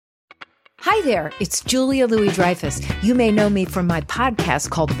Hi there, it's Julia Louis-Dreyfus. You may know me from my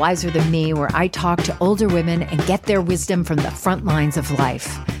podcast called Wiser Than Me, where I talk to older women and get their wisdom from the front lines of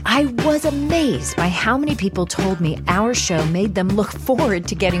life. I was amazed by how many people told me our show made them look forward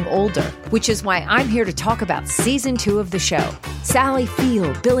to getting older, which is why I'm here to talk about Season 2 of the show. Sally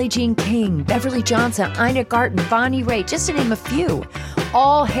Field, Billie Jean King, Beverly Johnson, Ina Garten, Bonnie Raitt, just to name a few.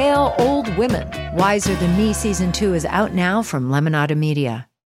 All hail old women. Wiser Than Me Season 2 is out now from Lemonada Media.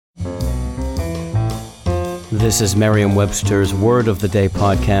 This is Merriam-Webster's Word of the Day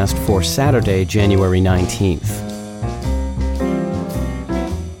podcast for Saturday, January 19th.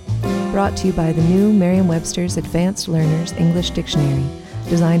 Brought to you by the new Merriam-Webster's Advanced Learners English Dictionary,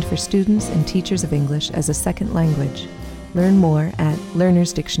 designed for students and teachers of English as a second language. Learn more at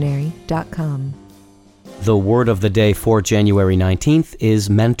learnersdictionary.com. The word of the day for January 19th is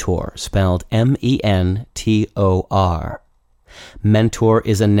mentor, spelled M-E-N-T-O-R. Mentor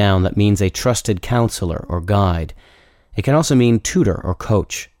is a noun that means a trusted counselor or guide. It can also mean tutor or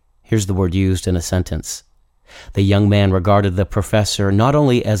coach. Here's the word used in a sentence. The young man regarded the professor not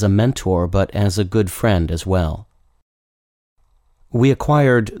only as a mentor, but as a good friend as well. We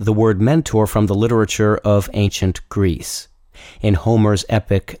acquired the word mentor from the literature of ancient Greece. In Homer's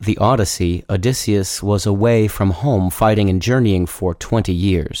epic, the Odyssey, Odysseus was away from home fighting and journeying for 20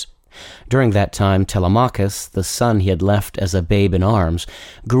 years. During that time, Telemachus, the son he had left as a babe in arms,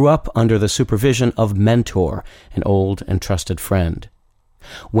 grew up under the supervision of MEN-tor, an old and trusted friend.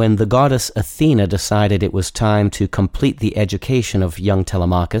 When the goddess Athena decided it was time to complete the education of young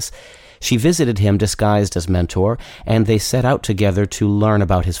Telemachus, she visited him disguised as mentor, and they set out together to learn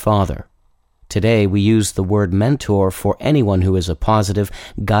about his father. Today, we use the word mentor for anyone who is a positive,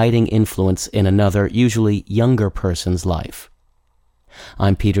 guiding influence in another, usually younger person's life.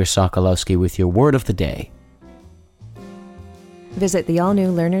 I'm Peter Sokolowski with your Word of the Day. Visit the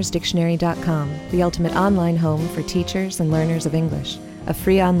all-new learnersdictionary.com, the ultimate online home for teachers and learners of English. A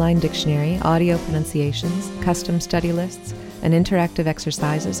free online dictionary, audio pronunciations, custom study lists, and interactive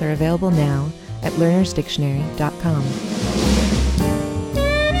exercises are available now at learnersdictionary.com.